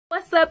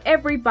What's up,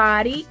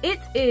 everybody? It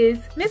is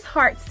Miss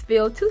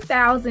Hartsville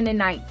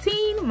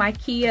 2019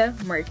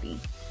 Mikeya Murphy.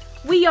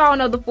 We all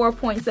know the 4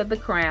 points of the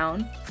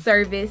crown: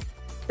 service,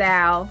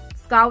 style,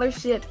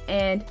 scholarship,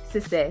 and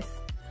success.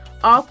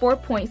 All 4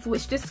 points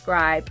which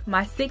describe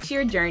my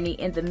 6-year journey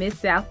in the Miss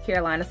South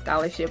Carolina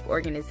Scholarship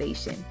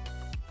Organization.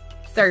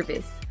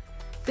 Service.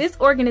 This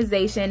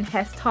organization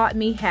has taught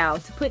me how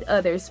to put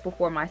others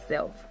before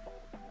myself.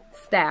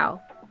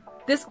 Style.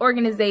 This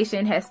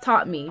organization has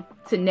taught me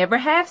to never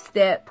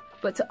half-step,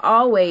 but to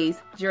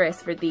always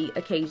dress for the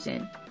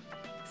occasion.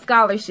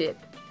 Scholarship.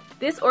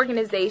 This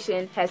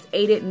organization has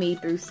aided me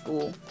through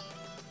school.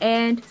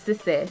 And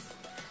success.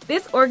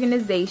 This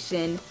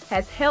organization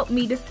has helped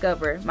me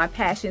discover my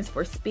passions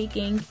for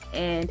speaking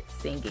and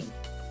singing.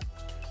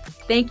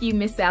 Thank you,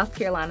 Miss South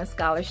Carolina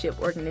Scholarship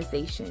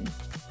Organization.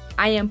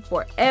 I am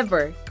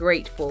forever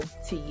grateful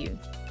to you.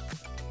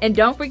 And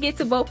don't forget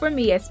to vote for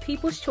me as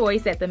People's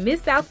Choice at the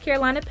Miss South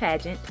Carolina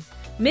pageant,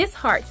 Miss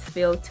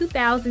Hartsville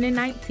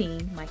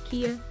 2019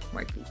 Mikeya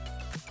Murphy.